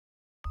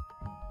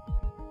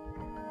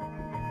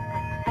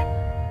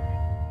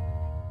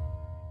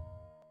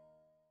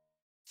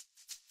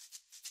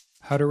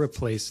How to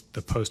replace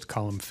the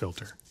post-column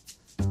filter.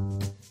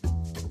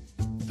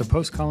 The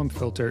post-column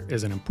filter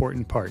is an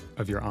important part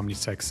of your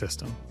OMNISEC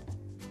system.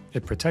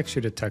 It protects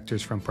your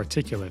detectors from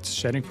particulates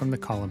shedding from the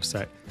column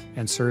set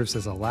and serves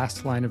as a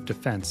last line of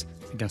defense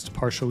against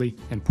partially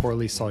and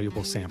poorly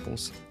soluble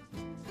samples.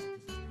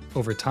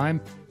 Over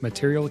time,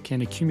 material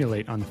can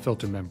accumulate on the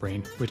filter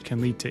membrane, which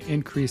can lead to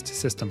increased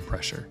system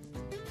pressure.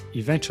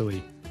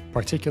 Eventually,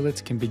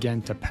 particulates can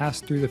begin to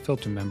pass through the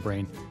filter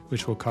membrane,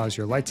 which will cause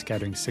your light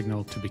scattering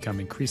signal to become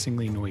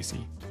increasingly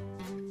noisy.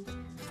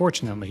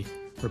 Fortunately,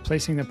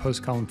 replacing the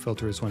post-column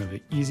filter is one of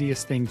the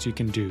easiest things you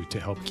can do to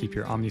help keep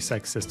your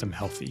OMNISEC system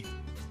healthy.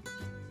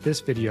 This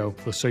video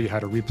will show you how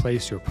to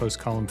replace your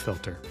post-column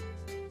filter.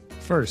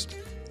 First,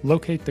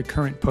 locate the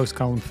current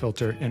post-column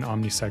filter in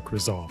OMNISEC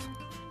Resolve.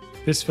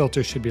 This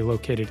filter should be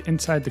located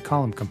inside the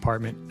column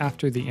compartment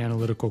after the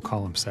analytical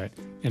column set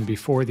and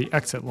before the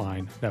exit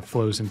line that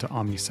flows into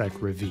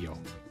OMNISEC Reveal.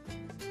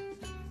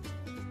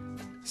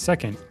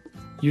 Second,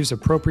 use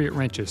appropriate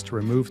wrenches to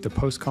remove the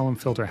post-column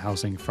filter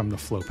housing from the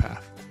flow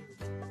path.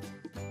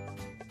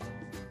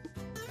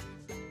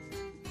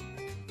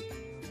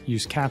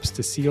 Use caps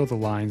to seal the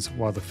lines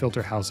while the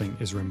filter housing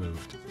is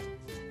removed.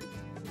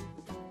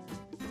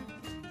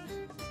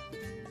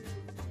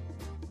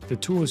 The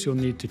tools you'll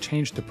need to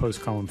change the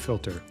post-column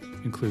filter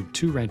include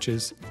 2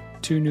 wrenches,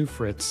 2 new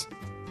frits,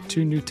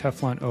 2 new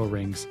Teflon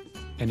O-rings,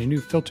 and a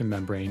new filter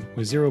membrane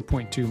with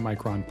 0.2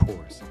 micron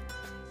pores.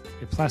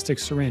 A plastic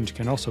syringe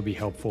can also be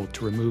helpful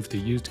to remove the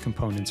used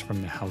components from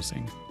the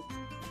housing.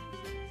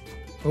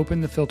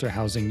 Open the filter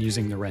housing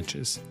using the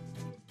wrenches.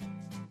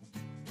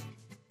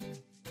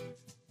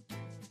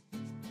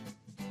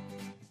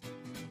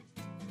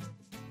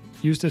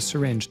 Use the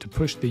syringe to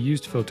push the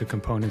used filter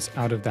components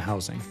out of the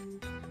housing.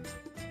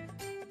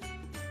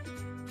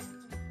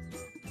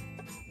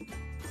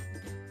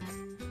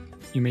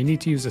 You may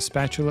need to use a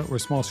spatula or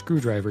small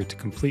screwdriver to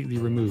completely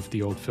remove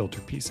the old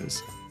filter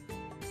pieces.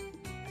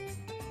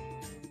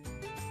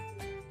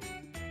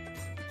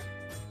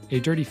 A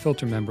dirty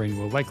filter membrane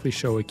will likely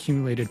show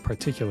accumulated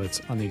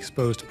particulates on the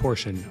exposed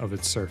portion of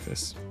its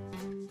surface.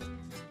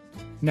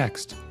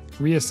 Next,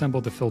 reassemble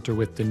the filter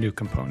with the new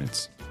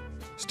components.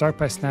 Start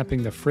by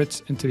snapping the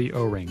frits into the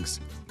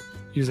O-rings.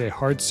 Use a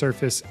hard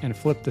surface and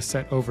flip the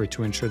set over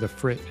to ensure the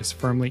frit is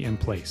firmly in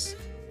place.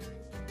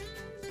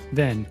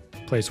 Then,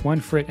 place 1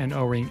 frit and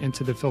O-ring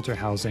into the filter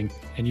housing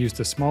and use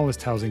the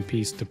smallest housing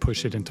piece to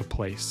push it into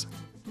place.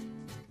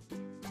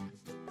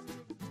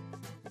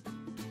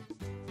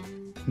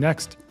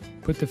 Next,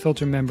 put the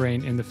filter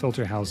membrane in the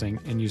filter housing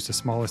and use the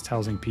smallest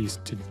housing piece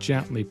to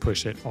gently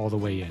push it all the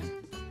way in.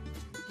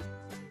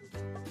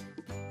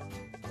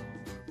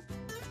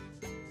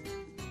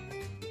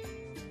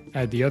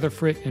 Add the other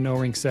frit and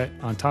O-ring set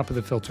on top of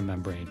the filter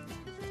membrane,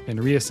 then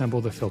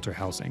reassemble the filter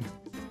housing.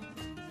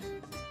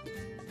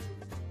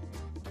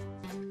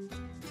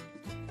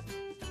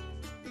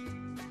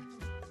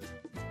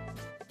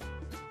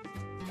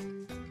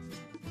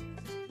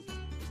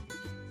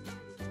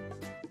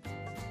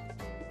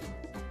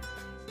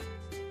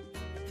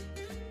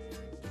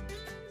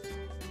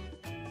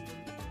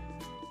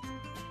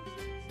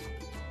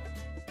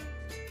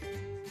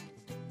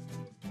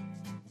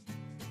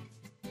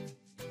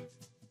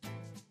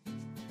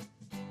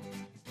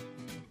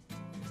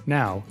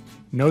 Now,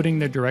 noting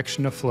the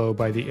direction of flow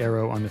by the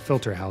arrow on the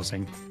filter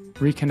housing,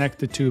 reconnect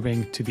the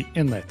tubing to the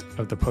inlet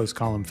of the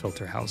post-column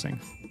filter housing.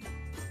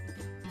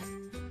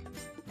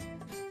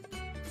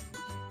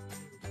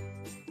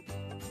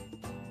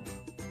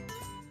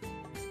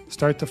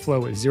 Start the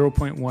flow at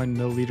 0.1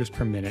 milliliters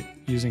per minute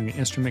using the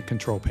instrument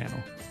control panel.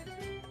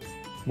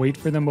 Wait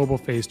for the mobile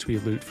phase to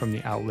elute from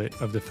the outlet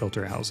of the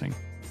filter housing.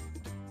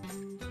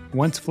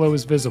 Once flow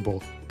is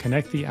visible,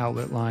 connect the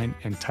outlet line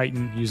and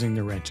tighten using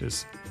the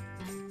wrenches.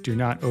 Do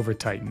not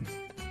over-tighten.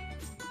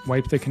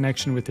 Wipe the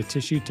connection with the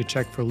tissue to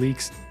check for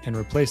leaks and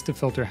replace the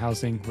filter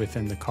housing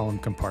within the column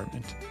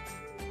compartment.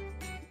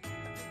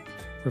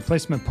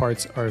 Replacement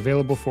parts are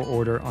available for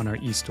order on our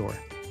e-store.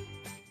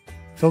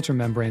 Filter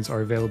membranes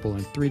are available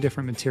in 3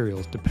 different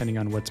materials depending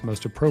on what's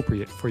most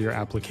appropriate for your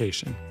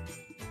application.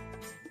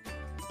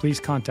 Please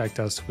contact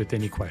us with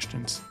any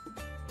questions.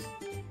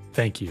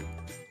 Thank you.